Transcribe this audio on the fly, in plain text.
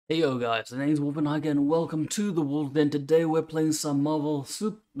Hey yo guys, the name's Wolfen Heiger and welcome to the Wolfen. Today we're playing some Marvel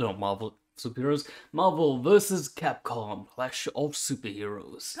superheroes. Marvel vs. Capcom, Clash of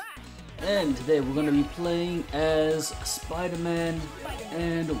Superheroes. And today we're gonna be playing as Spider-Man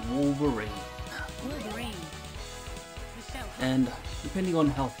and Wolverine. And depending on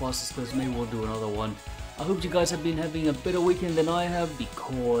how fast this goes, maybe we'll do another one. I hope you guys have been having a better weekend than I have,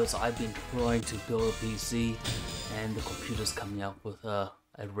 because I've been trying to build a PC and the computer's coming out with a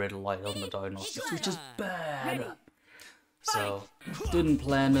red light on the diagnostics, which is bad. So, didn't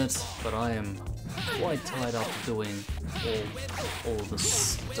plan it, but I am quite tied up doing all the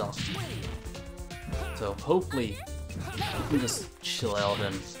stuff. So hopefully we can just chill out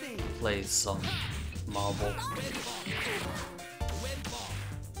and play some Marvel.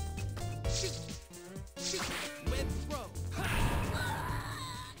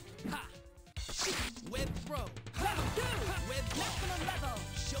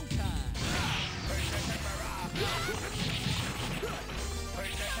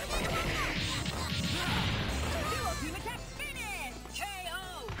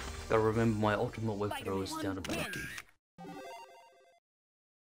 Gotta remember my ultimate web throw is down about.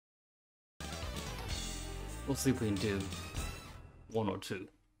 We'll see if we can do one or two.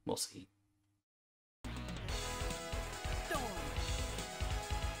 We'll see. And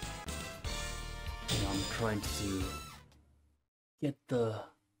I'm trying to get the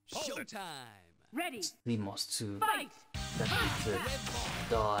CMOS to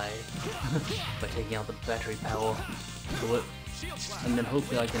die by taking out the battery power to it. And then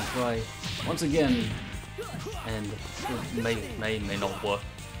hopefully I can try once again, and it may not work.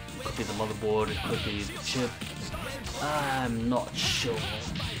 It could be the motherboard, it could be the chip. I'm not sure,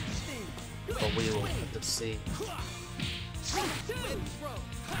 but we will have to see.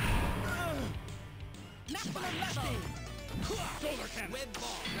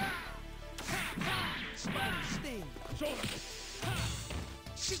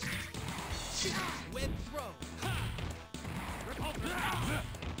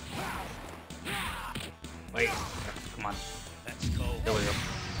 Wait, come on. There we go.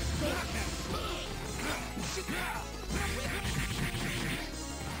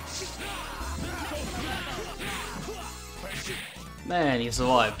 Man, you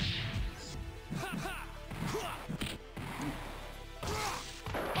survived.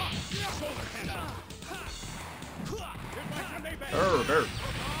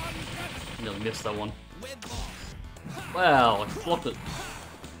 Nearly missed that one. Wow, I flopped it.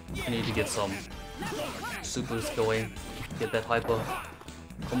 I need to get some supers going. Get that hyper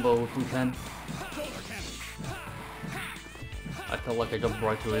combo if we can. I felt like I jumped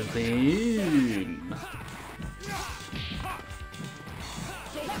right to his thing.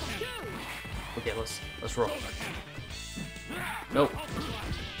 Okay, let's roll. Nope.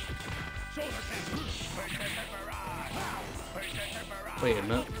 Wait a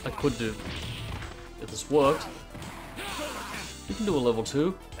minute, I could do, if this worked, we can do a level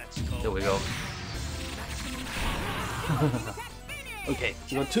 2. There we go. Okay,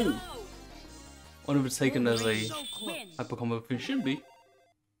 we got 2. One of it's taken as a hyper combo finish, should be.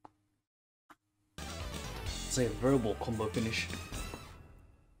 Say a verbal combo finish,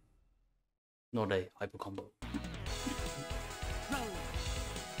 not a hyper combo.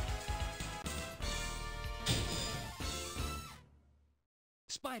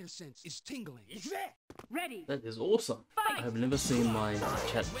 Spider sense is tingling. Ready. That is awesome. Fight. I have never seen my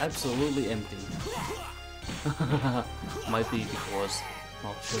chat absolutely empty. Might be because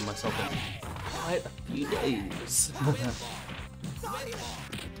I'll show myself in quite a few days.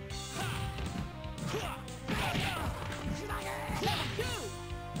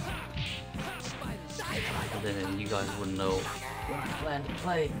 And then you guys wouldn't know what I plan to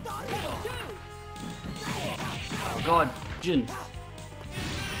play. Oh god, Jin.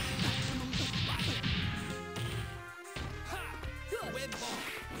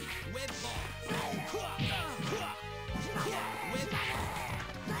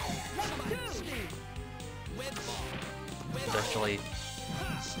 It's actually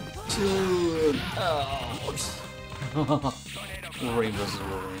too Wolverine vs.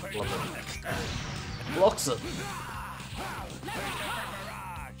 Wolverine. Love it. Blocks it.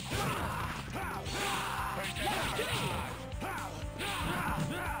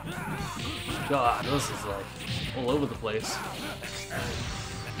 God, this is like all over the place.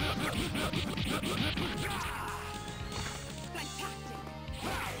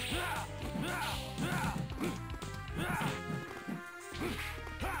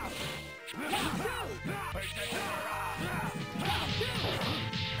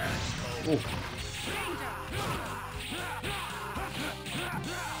 Oh.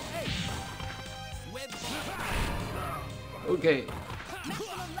 Okay.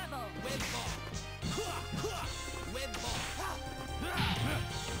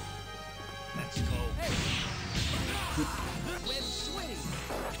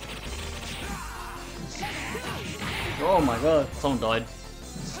 Oh my god, someone died.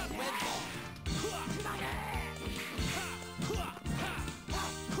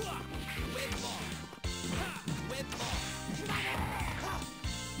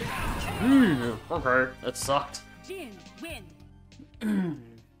 Okay, that sucked. Jin, win.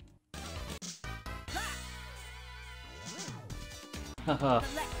 Haha,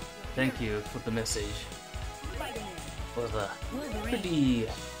 thank you for the message. It was a pretty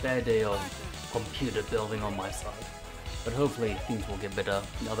bad day of computer building on my side. But hopefully things will get better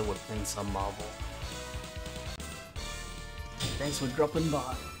now that we're playing some Marvel. Thanks for dropping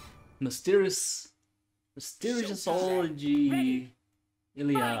by. Mysteriousology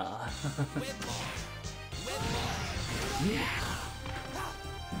Ilya.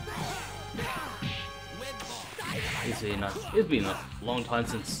 It's been a long time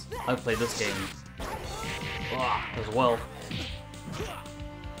since I played this game as well.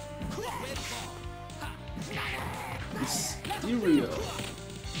 Mysterio.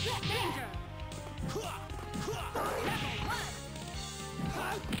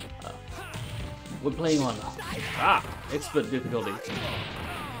 We're playing on expert difficulty.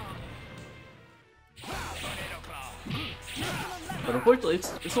 But unfortunately,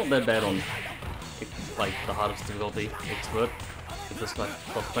 it's not that bad on like the hardest difficulty, expert. It just like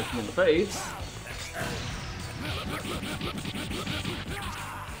punching in the face.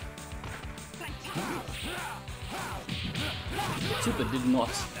 Super did not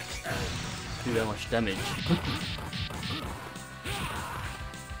do that much damage.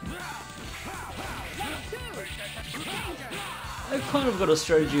 I kind of got a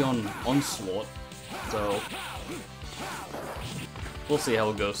strategy on Onslaught, so we'll see how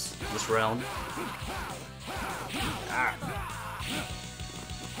it goes this round.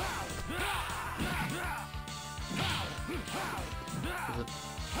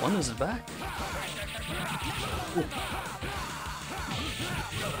 One is it back? Ooh.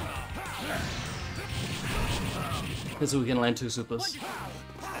 So we can land 2 supers.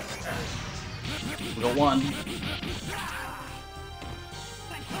 We got 1.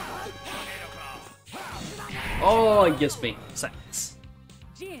 Oh, it gets me. Thanks.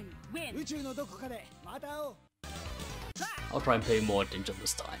 I'll try and pay more attention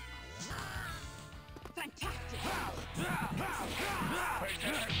this time.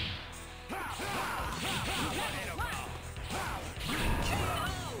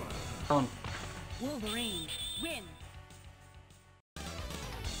 On. Wolverine, win.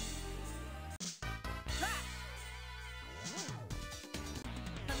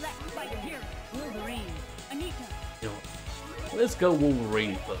 Select fighter hero. Wolverine, Anita. You know, let's go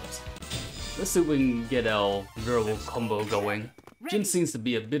Wolverine first. Let's see if we can get our durable combo going. Jin seems to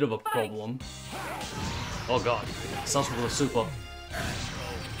be a bit of a problem. Oh god, sounds like a super.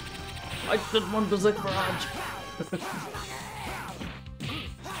 I did one berserk barrage.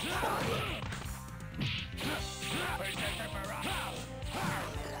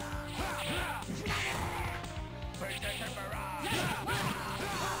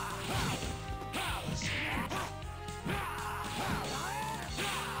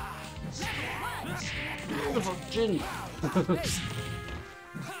 Beautiful Jin.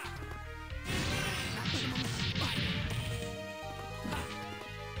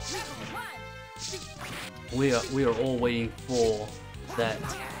 We are all waiting for that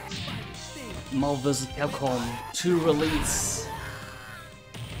Marvel vs. Capcom 2 release.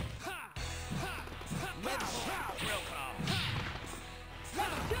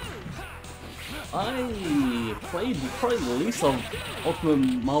 I played probably the least of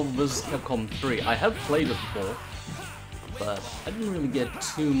Ultimate Marvel vs. Capcom 3. I have played it before, but I didn't really get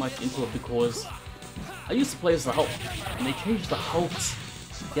too much into it because I used to play as the Hulk, and they changed the Hulk's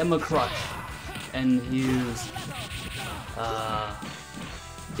Gamma Crush and his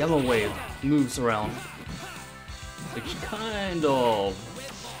Gamma Wave moves around, which kind of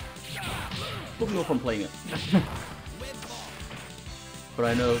put me off from playing it. But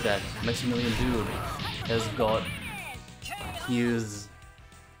I know that Maximilian Dude has got his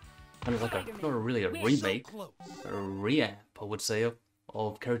kind of like a, not really a remake, a reamp I would say,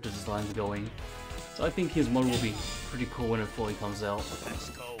 of character designs going. So I think his model will be pretty cool when it fully comes out. Let's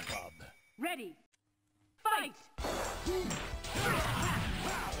go, bub. Ready, fight!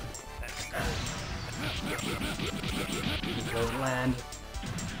 He does land.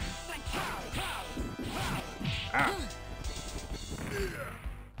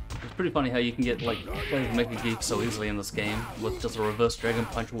 It's pretty funny how you can get like players Mecha Geek so easily in this game with just a reverse dragon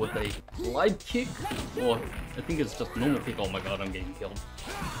punch with a glide kick, or I think it's just normal kick. Oh my god, I'm getting killed.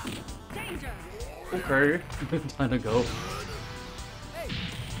 Danger. Okay, time to go.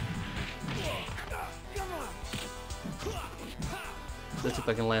 Let's see if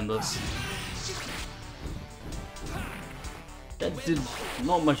I can land this. That did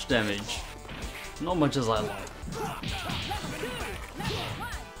not much damage. Not much as I like.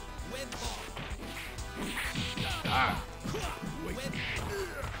 Ah.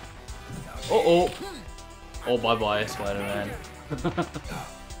 Uh-oh. Oh, bye-bye, Spider-Man.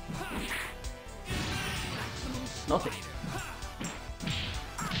 Nothing.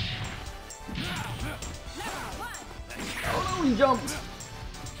 Oh, he jumped!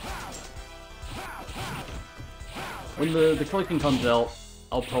 When the collection comes out,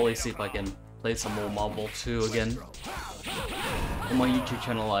 I'll probably see if I can play some more Marvel 2 again. On my YouTube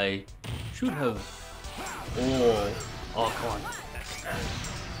channel, I should have all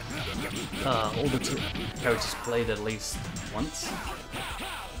the two characters played at least once.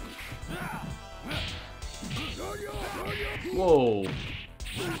 Whoa!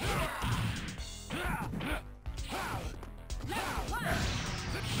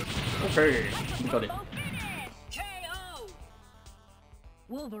 Okay, we got it. KO.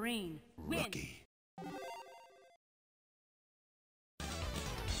 Wolverine. Win. Lucky.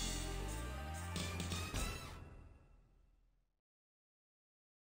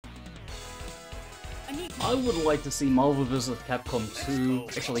 I would like to see Marvel vs. Capcom 2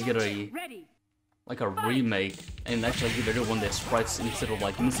 actually get a Ready. like a remake and actually give everyone their sprites instead of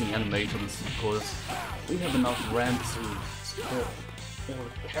like missing animations, because we have enough RAM to support all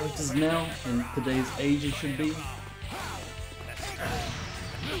the characters now in today's age. It should be.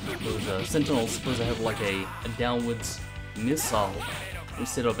 Because Sentinel's supposed to have like a downwards missile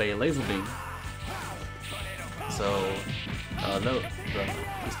instead of a laser beam. So no,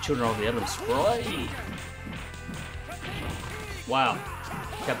 these children of the Atom sprite. Wow,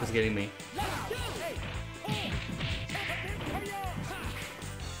 Cap is getting me.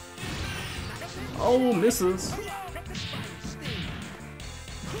 Oh, misses.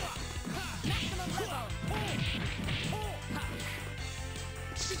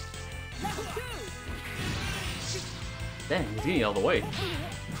 Damn, he's getting out of the way.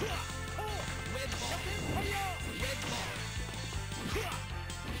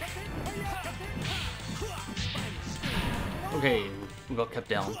 Okay, we got kept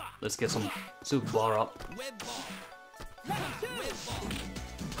down. Let's get some super bar up.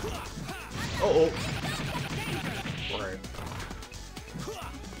 Uh-oh. Alright.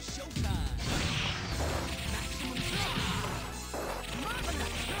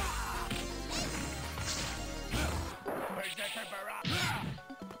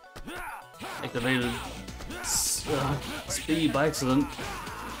 Activated speed by accident.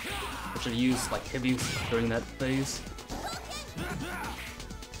 I should use like heavies during that phase.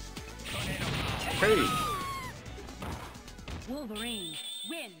 Okay. Wolverine.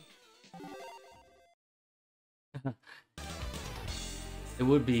 Win. It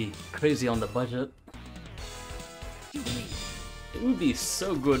would be crazy on the budget. It would be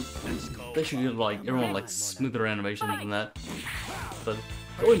so good. They should give like everyone like smoother animations than that. But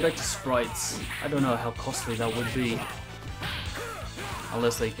going back to sprites, I don't know how costly that would be.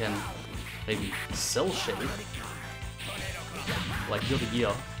 Unless they can maybe cell shade, like Guilty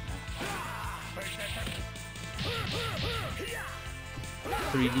Gear.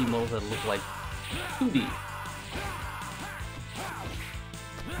 3D models that look like 2D.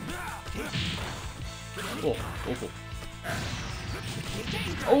 Oh, awful.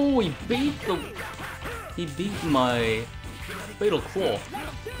 Oh, he beat my Fatal Claw.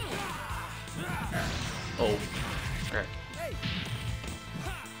 Oh, okay.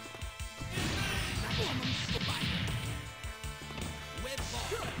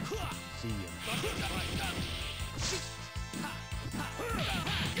 See ya.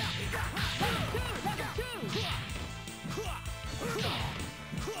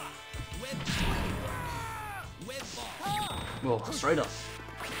 Whoa, straight up.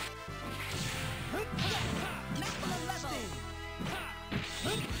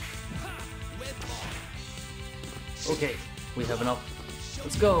 Okay, we have enough.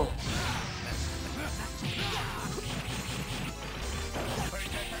 Let's go.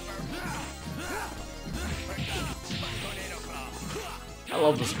 I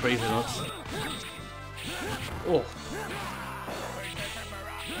love this craziness. Oh.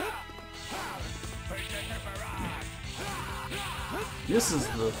 This is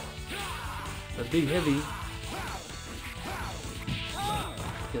the big heavy.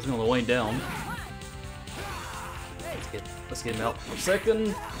 Gets me on the way down. Let's get him out for a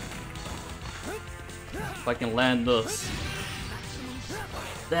second. If I can land this.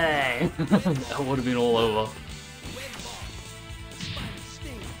 Dang! That would have been all over.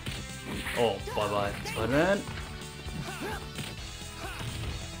 Oh, bye-bye, Spider-Man.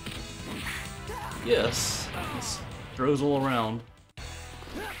 Yes. This throws all around.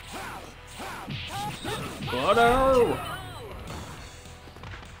 Got I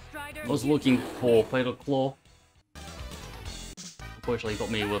was looking for Fatal Claw. Unfortunately, he got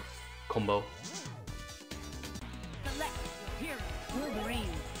me with combo. Select your hero.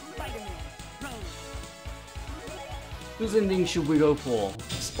 Wolverine, Spider-Man, Rose. Whose ending should we go for?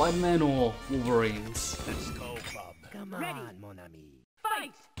 Spider-Man or Wolverine's? Let's go, Bob. Come Ready. on, mon ami.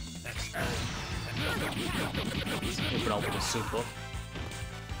 Fight! Open up with a super.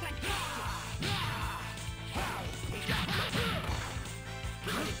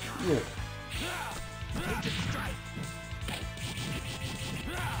 Whoa.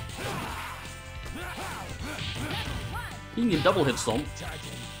 You can get double hit stomp.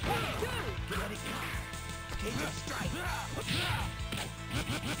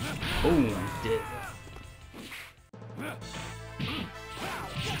 Boom, dead.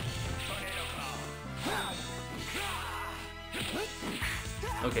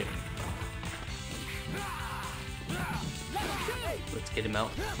 Okay. Let's get him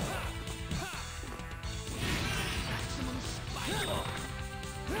out.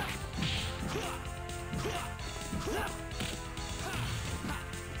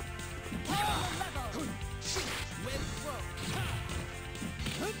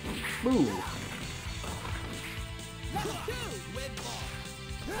 Boo!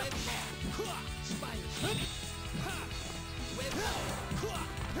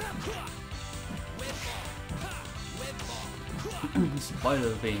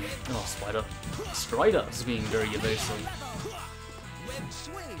 Spider's being... oh, Spider. Strider's being very evasive.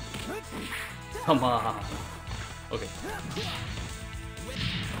 Come on! Okay.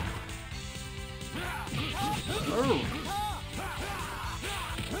 Oh!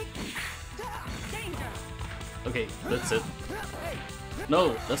 Okay, that's it.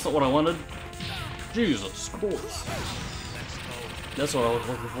 No, that's not what I wanted. Jesus Christ. That's what I was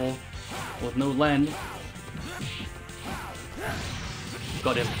looking for. With no land.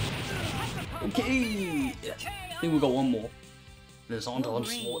 Got him. Okay! I think we got one more. There's on to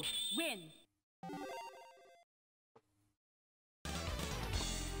onslaught. Win.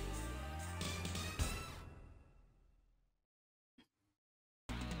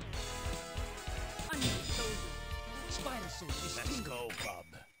 Spider suit is Let's go, Bob.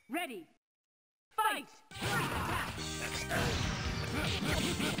 Ready. Fight!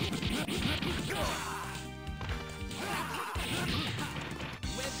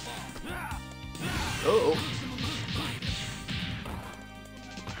 Uh-oh.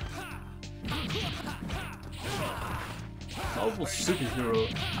 Marvel superhero.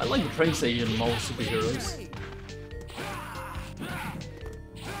 I like the train station in Marvel superheroes.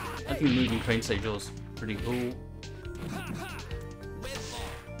 I think the movie Train Station was pretty cool.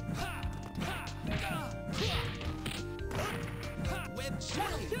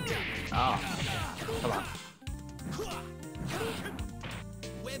 Ah, come on.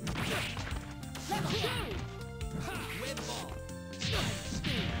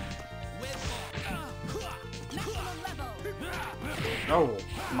 Oh,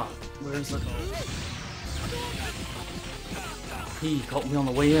 come on. Where is it? He caught me on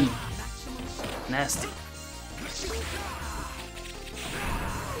the way in. Nasty.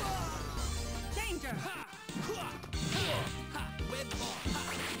 Danger!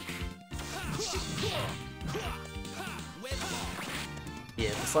 Yeah,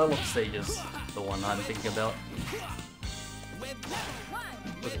 the Psylocke stage is the one I'm thinking about.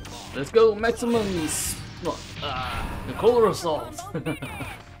 Okay, let's go, Maximums! No, the Color Assault!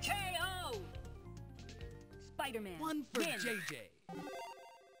 KO! Spider-Man. one for win. JJ.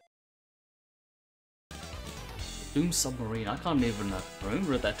 Doom Submarine, I can't even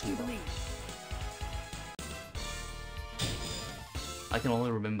remember that too well. I can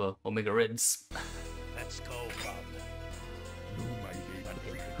only remember Omega Reds. Let's go, Bob.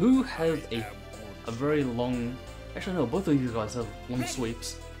 Who has a very long... Actually no, both of you guys have long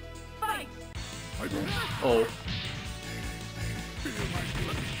sweeps. Fight! Oh.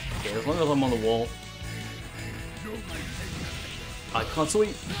 Okay, as long as I'm on the wall. I can't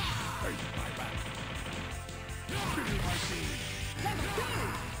sweep.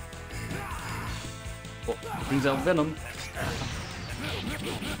 Oh, it brings out Venom.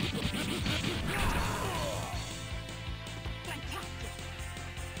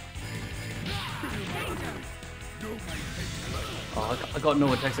 Oh, I got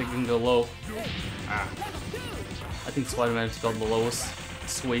no attacks that can go low. Ah. I think Spider-Man's got the lowest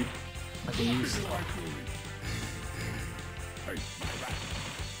sweep I can use.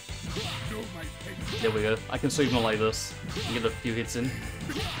 There we go. I can sweep him like this and get a few hits in.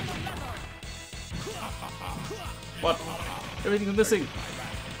 What? Everything's missing.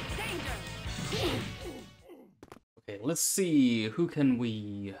 Okay, let's see who'd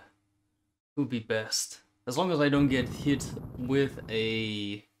be best. As long as I don't get hit with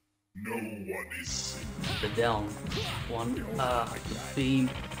a the down one. The beam.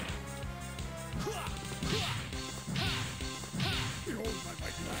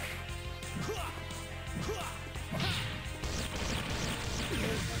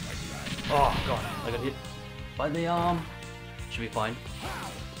 Oh god, I got hit by the arm. Should be fine.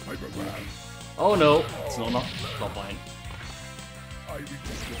 Oh no, it's not fine. Oh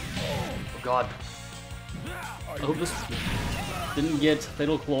god. I hope this didn't get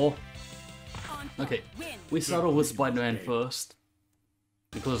Fatal Claw. Okay, we started with Spider-Man first.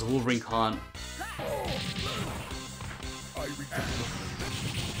 Because Wolverine can't.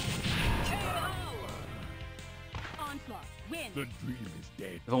 The dream is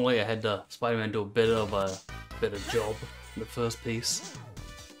dead. If only I had Spider-Man do a better job in the first piece.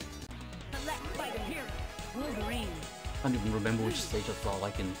 Wolverine. I can't even remember which stage I felt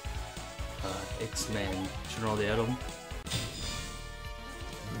like in X-Men Children of the Atom.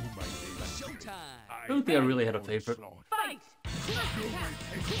 I don't think I really had a favorite. Fight!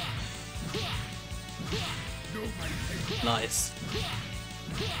 Nice.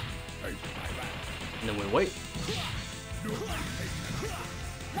 And then we wait.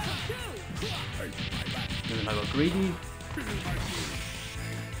 And then I got greedy.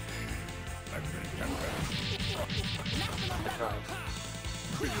 I tried.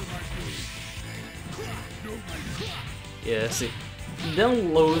 Yeah, see,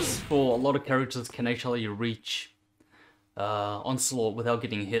 down lows for a lot of characters can actually reach Onslaught without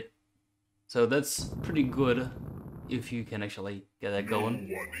getting hit. So that's pretty good if you can actually get that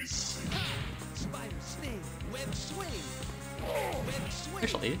going.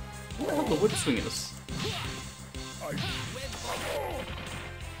 Actually, what the hell the whip swing is?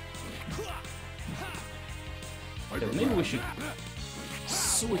 Okay, maybe we should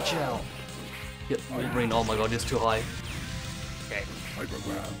switch out. Yep, Wolverine, oh my god, it's too high. Okay.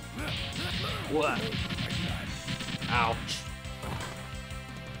 What? Ouch.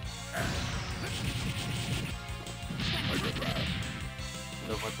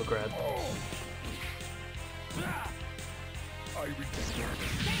 No hyper grab.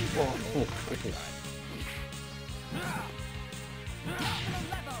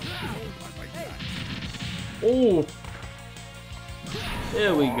 Oh!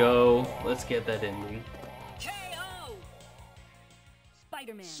 There we go. Let's get that ending. KO!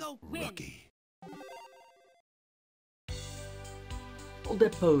 Spider-Man. So win. lucky. Hold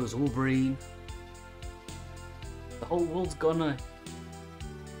that pose, Wolverine. The whole world's going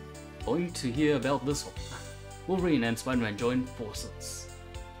to hear about this one. Wolverine and Spider-Man join forces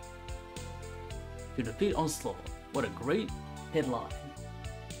to defeat Onslaught. What a great headline.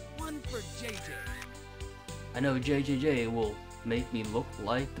 One for JJ. I know JJJ will make me look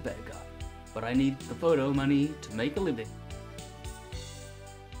like the bad guy, but I need the photo money to make a living.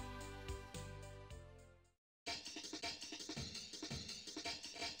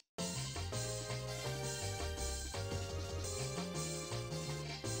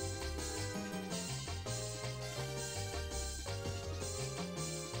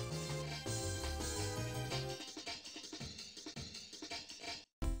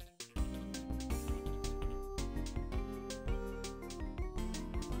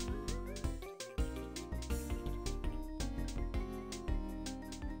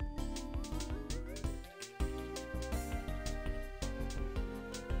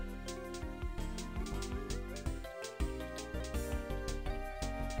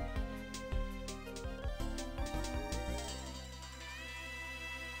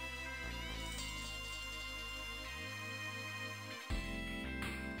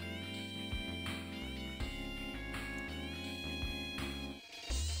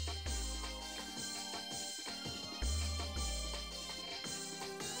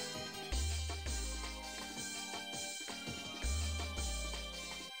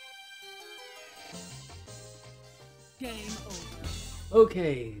 Game over.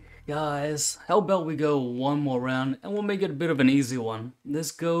 Okay, guys, how about we go one more round and we'll make it a bit of an easy one.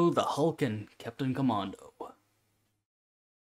 Let's go the Hulk and Captain Commando.